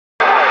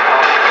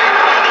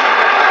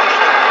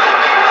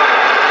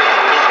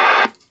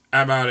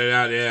How about it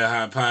out there,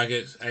 Hot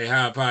Pockets? Hey,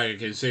 Hot Pocket,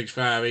 can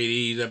 658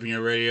 ease up in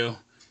your radio?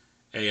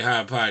 Hey,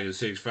 Hot Pocket,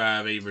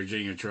 658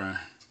 Virginia trying.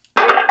 6-5,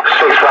 6-5,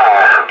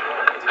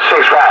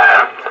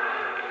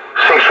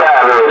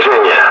 6-5 in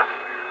Virginia.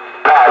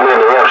 Power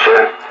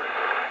interruption.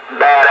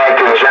 Bad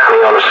acting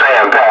Johnny on the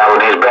sand pile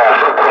with these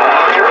barefoot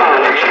quads.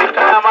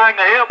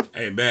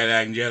 Hey, bad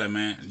acting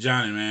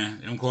Johnny,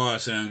 man. Them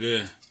quads sound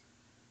good.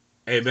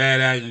 Hey, bad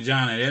acting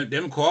Johnny,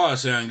 them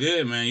quads sound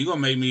good, man. You gonna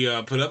make me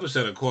put up a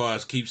set of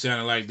quads, keep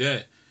sounding like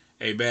that.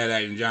 Hey, bad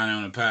acting Johnny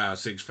on the pile,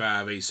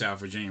 658 South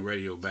Virginia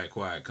radio, back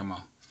quiet. Come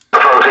on.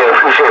 Folks here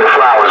appreciate the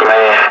flowers,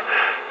 man.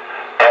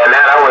 And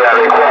not only are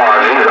they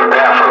quads, these are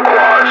barefoot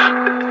quads.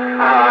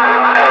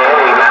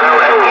 Hey, not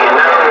only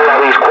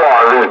are these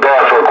quads, these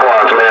barefoot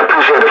quads, man.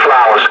 Appreciate the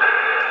flowers.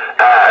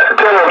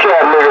 Tell them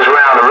cab niggas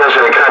around the rest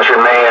of the country,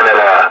 man,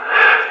 that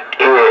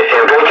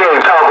if they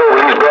can't talk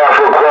over these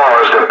barefoot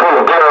quads, to pull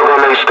a plug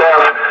on their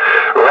stuff,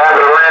 wrap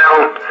it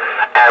around,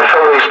 and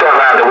throw their stuff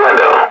out the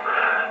window.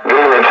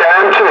 Give me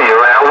time to you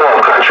around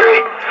Love Country.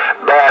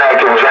 Bad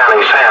acting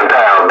Johnny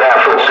Sandpile,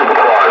 barefoot super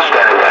quad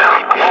standing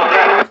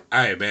down.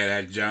 Alright, bad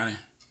acting Johnny.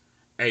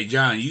 Hey,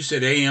 Johnny, you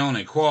said they ain't on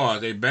the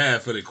quads, they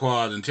bad for the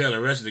quads, and tell the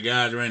rest of the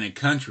guys around the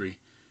country,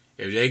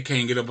 if they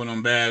can't get up on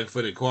them bad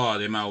for the quads,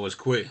 they might always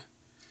quit.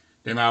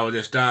 They might always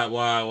just stop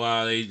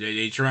while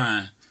they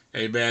trying.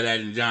 Hey, bad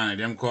acting Johnny,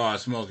 them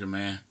quads smoking,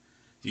 man.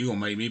 You gonna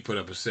make me put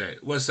up a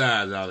set. What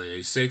size are they?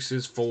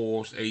 6s,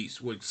 4s,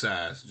 8s? What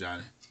size,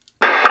 Johnny?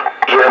 Yeah,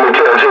 let me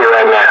tell it to you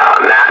right now.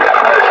 Now I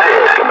got a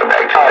this. Give me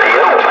back to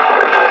you.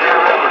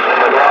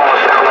 They all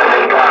sound like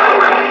they got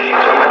it.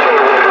 So I'm gonna tell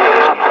you what it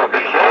is.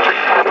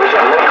 It's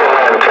a micro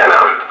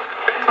antenna.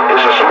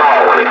 It's a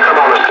small one. It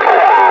come on the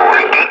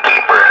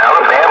gatekeeper in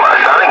Alabama.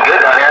 Sounding good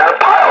down there in the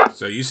pile.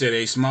 So you said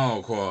they small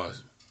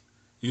quads.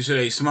 You said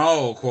they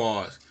small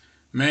quads.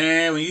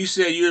 Man, when you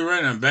said you were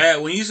running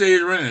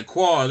a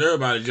quad,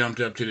 everybody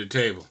jumped up to the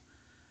table.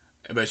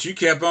 But you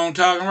kept on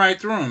talking right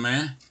through them,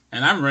 man.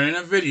 And I'm running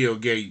a video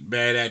gate,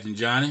 bad acting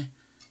Johnny.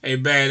 Hey,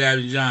 bad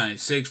acting Johnny,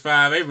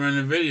 658 running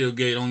a video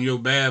gate on your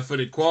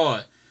bad-footed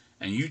quad.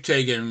 And you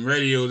taking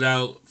radios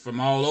out from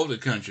all over the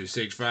country,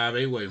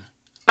 658 waving.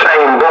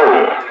 Same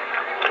boom.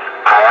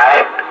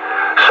 Alright?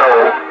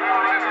 So,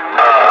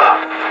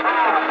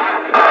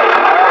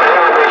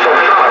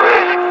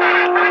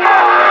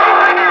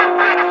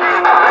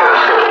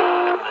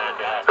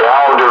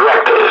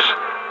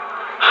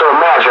 so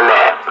imagine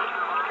that.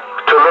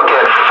 To look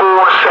at 4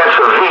 sets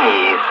of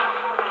these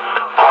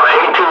on an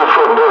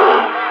 18-foot boom.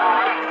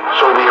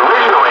 So the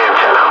original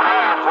antenna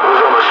was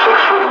on a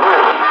 6-foot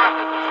boom.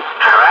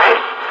 Alright?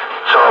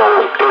 So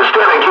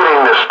instead of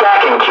getting the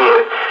stacking kit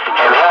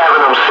and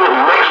having them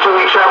sitting next to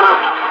each other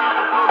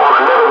on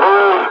another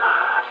boom,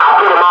 I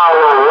put them all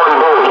on one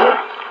boom.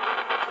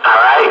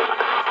 Alright?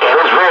 And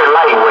it's very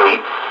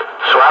lightweight,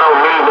 so I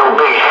don't need no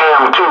big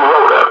ham 2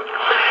 rotor.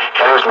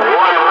 And it's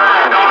one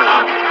line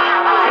feed.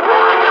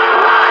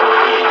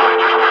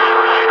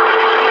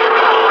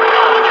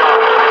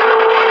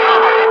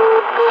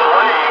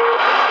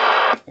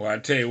 Well, I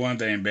tell you one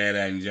thing, bad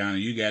acting Johnny,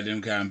 you got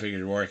them kind of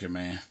pictures working,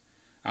 man.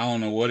 I don't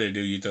know what it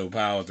do. You throw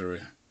power through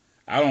it.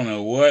 I don't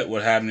know what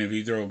would happen if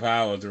you throw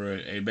power through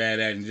it. Hey, bad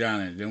acting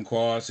Johnny, them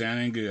quads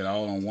sounding good,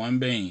 all on one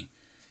beam.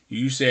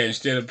 You said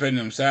instead of putting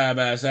them side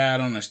by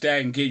side on the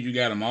stacking kit, you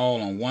got them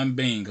all on one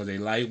beam because they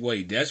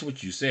lightweight. That's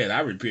what you said.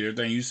 I repeat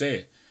everything you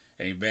said.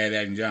 Hey, bad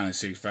acting Johnny,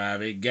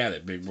 658, got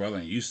it, big brother,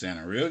 and you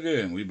sounding real good,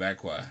 and we back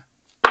quiet.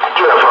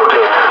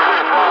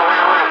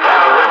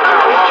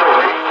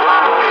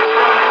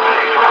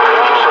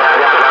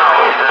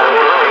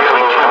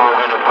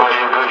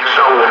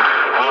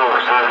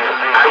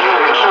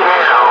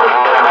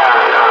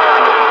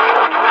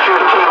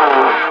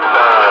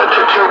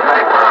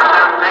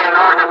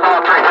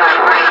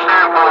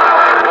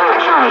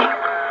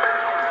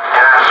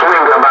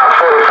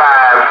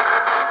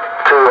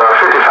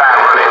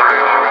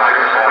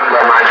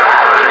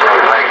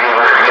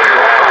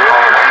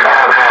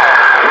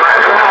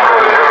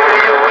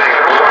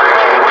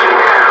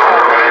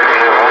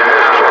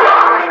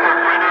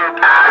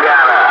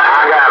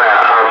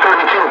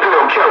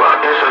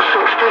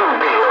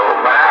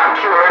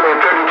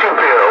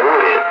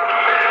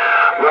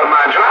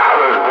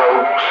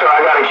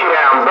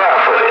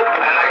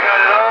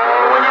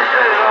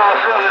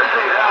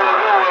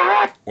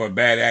 Well,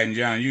 bad acting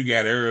Johnny, you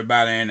got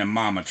everybody in the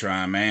mama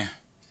trying, man.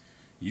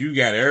 You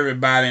got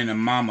everybody in the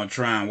mama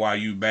trying while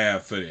you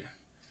barefooted.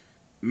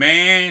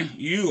 Man,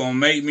 you gonna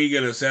make me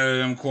get a set of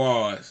them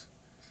quads.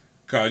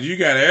 Cause you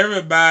got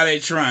everybody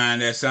trying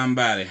that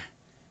somebody.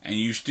 And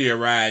you still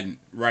riding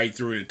right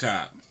through the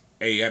top.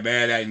 Hey, that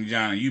bad acting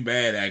Johnny, you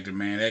bad acting,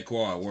 man. That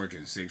quad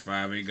working.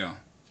 658 go.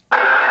 Hey,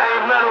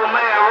 metal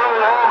man, roll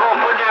on,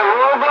 gonna put that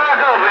roadblock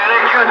up and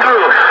let you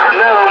through.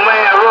 Metal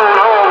man, roll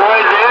on.